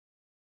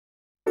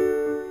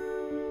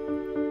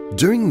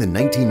During the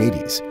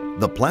 1980s,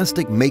 the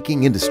plastic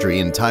making industry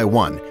in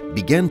Taiwan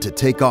began to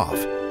take off,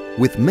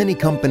 with many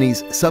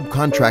companies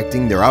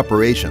subcontracting their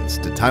operations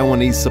to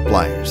Taiwanese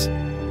suppliers.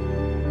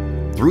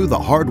 Through the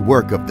hard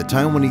work of the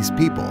Taiwanese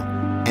people,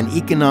 an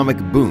economic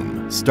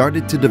boom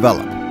started to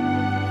develop.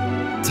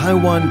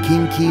 Taiwan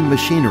Kinki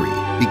Machinery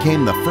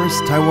became the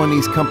first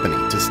Taiwanese company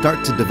to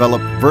start to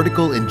develop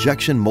vertical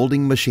injection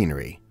molding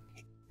machinery.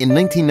 In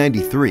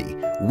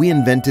 1993, we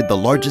invented the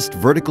largest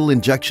vertical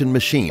injection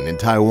machine in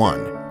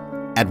Taiwan.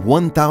 At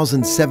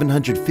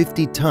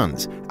 1,750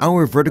 tons,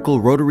 our vertical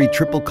rotary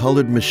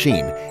triple-colored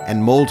machine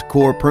and mold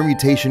core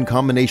permutation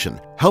combination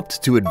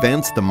helped to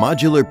advance the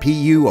modular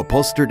PU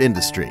upholstered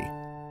industry.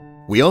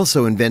 We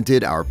also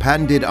invented our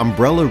patented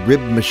umbrella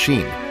rib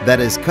machine that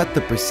has cut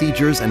the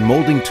procedures and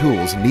molding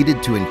tools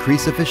needed to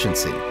increase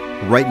efficiency.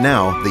 Right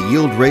now, the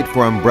yield rate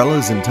for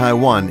umbrellas in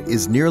Taiwan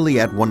is nearly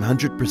at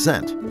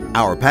 100%.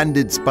 Our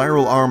patented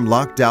spiral arm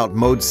locked-out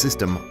mode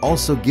system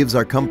also gives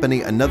our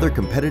company another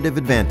competitive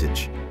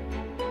advantage.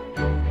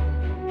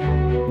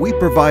 We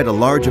provide a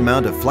large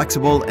amount of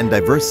flexible and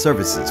diverse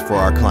services for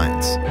our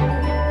clients.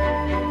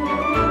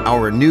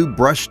 Our new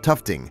brush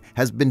tufting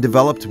has been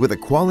developed with a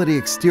quality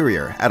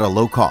exterior at a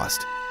low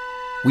cost.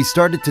 We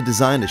started to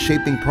design a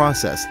shaping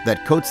process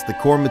that coats the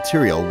core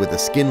material with a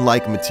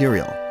skin-like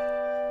material.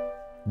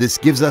 This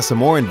gives us a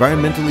more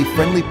environmentally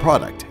friendly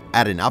product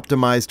at an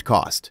optimized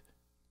cost.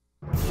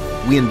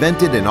 We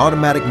invented an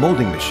automatic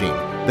molding machine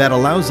that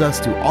allows us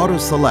to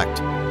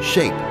auto-select,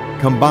 shape,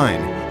 combine,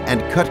 and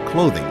cut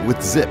clothing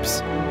with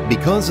zips.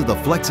 Because of the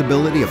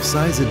flexibility of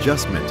size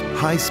adjustment,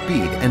 high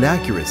speed, and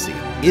accuracy,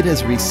 it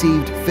has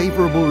received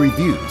favorable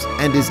reviews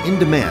and is in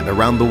demand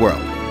around the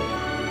world.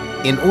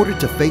 In order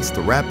to face the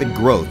rapid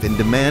growth in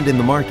demand in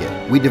the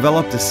market, we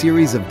developed a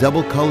series of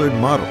double-colored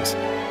models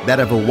that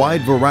have a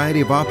wide variety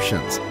of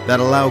options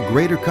that allow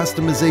greater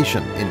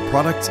customization in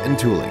products and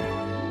tooling.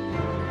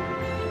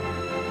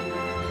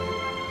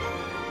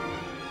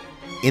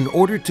 In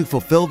order to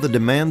fulfill the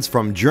demands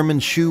from German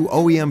shoe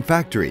OEM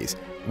factories,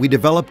 we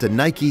developed a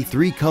Nike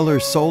 3-color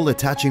sole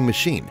attaching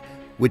machine,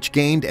 which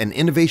gained an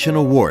innovation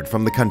award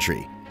from the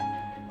country.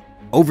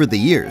 Over the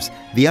years,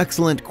 the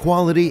excellent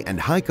quality and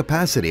high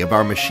capacity of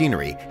our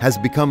machinery has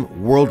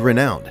become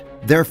world-renowned.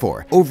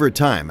 Therefore, over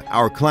time,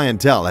 our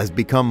clientele has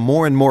become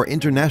more and more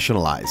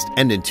internationalized,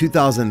 and in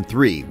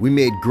 2003, we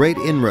made great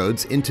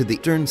inroads into the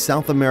Eastern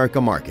South America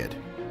market.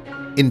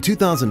 In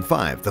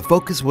 2005, the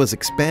focus was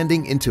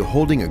expanding into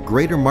holding a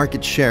greater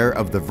market share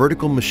of the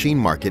vertical machine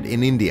market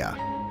in India.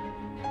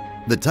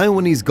 The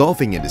Taiwanese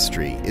golfing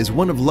industry is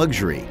one of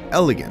luxury,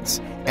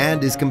 elegance,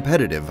 and is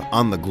competitive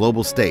on the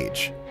global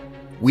stage.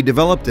 We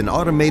developed an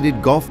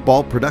automated golf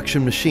ball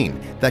production machine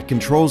that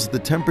controls the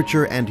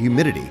temperature and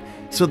humidity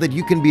so that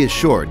you can be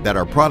assured that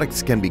our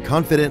products can be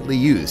confidently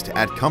used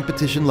at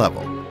competition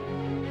level.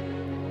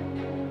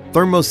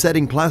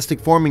 Thermosetting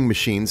plastic forming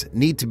machines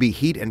need to be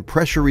heat and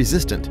pressure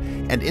resistant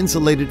and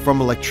insulated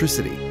from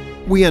electricity.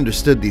 We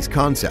understood these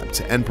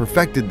concepts and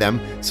perfected them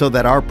so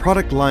that our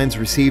product lines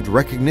received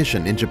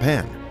recognition in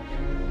Japan.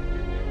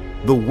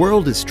 The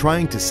world is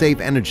trying to save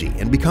energy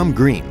and become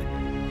green.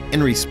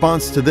 In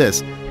response to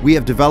this, we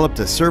have developed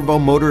a servo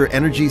motor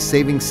energy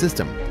saving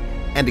system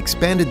and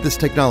expanded this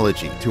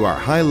technology to our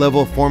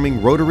high-level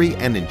forming rotary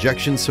and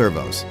injection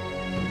servos.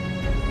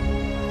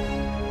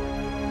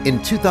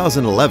 In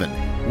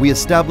 2011, we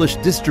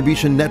established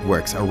distribution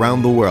networks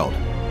around the world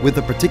with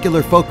a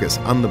particular focus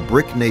on the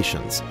BRIC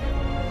nations.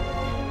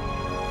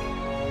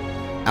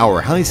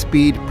 Our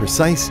high-speed,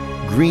 precise,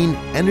 green,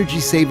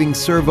 energy-saving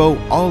servo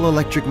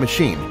all-electric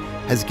machine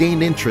has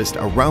gained interest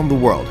around the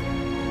world,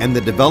 and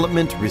the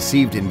development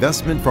received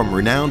investment from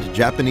renowned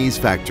Japanese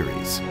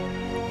factories.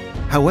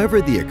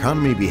 However the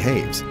economy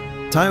behaves,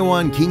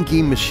 Taiwan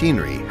Kinki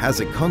Machinery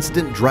has a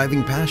constant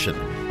driving passion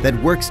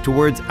that works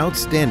towards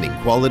outstanding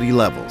quality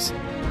levels.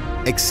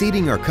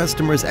 Exceeding our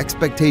customers'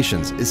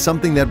 expectations is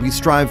something that we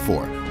strive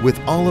for with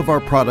all of our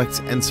products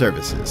and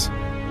services.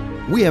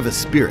 We have a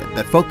spirit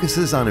that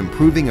focuses on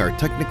improving our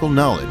technical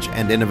knowledge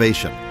and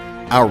innovation.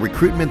 Our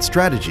recruitment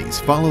strategies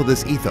follow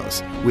this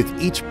ethos, with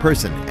each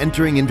person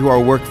entering into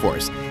our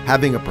workforce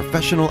having a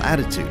professional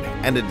attitude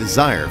and a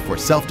desire for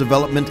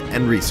self-development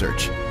and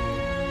research.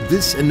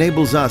 This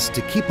enables us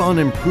to keep on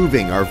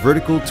improving our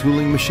vertical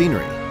tooling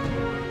machinery.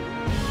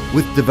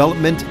 With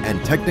development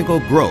and technical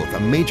growth a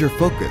major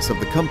focus of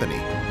the company,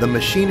 the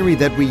machinery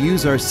that we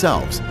use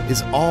ourselves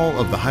is all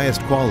of the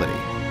highest quality.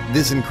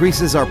 This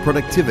increases our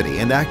productivity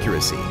and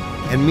accuracy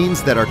and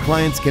means that our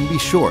clients can be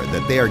sure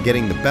that they are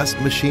getting the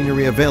best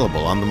machinery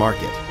available on the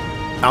market.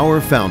 Our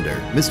founder,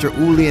 Mr.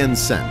 Wu Lian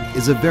Sen,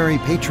 is a very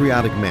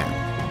patriotic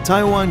man.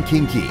 Taiwan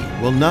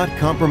Kinki will not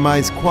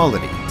compromise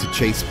quality to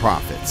chase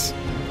profits.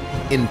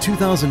 In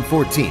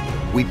 2014,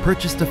 we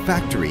purchased a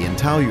factory in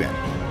Taoyuan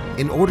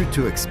in order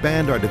to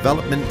expand our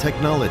development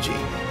technology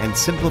and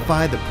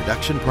simplify the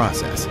production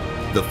process.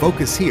 The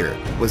focus here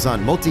was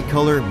on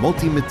multicolor,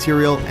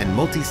 multi-material, and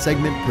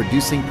multi-segment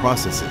producing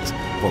processes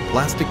for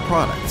plastic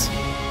products.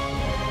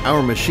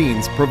 Our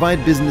machines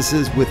provide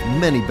businesses with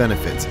many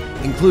benefits,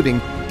 including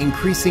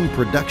increasing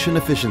production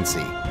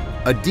efficiency,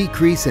 a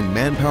decrease in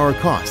manpower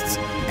costs,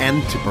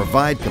 and to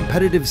provide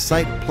competitive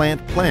site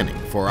plant planning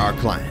for our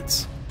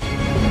clients.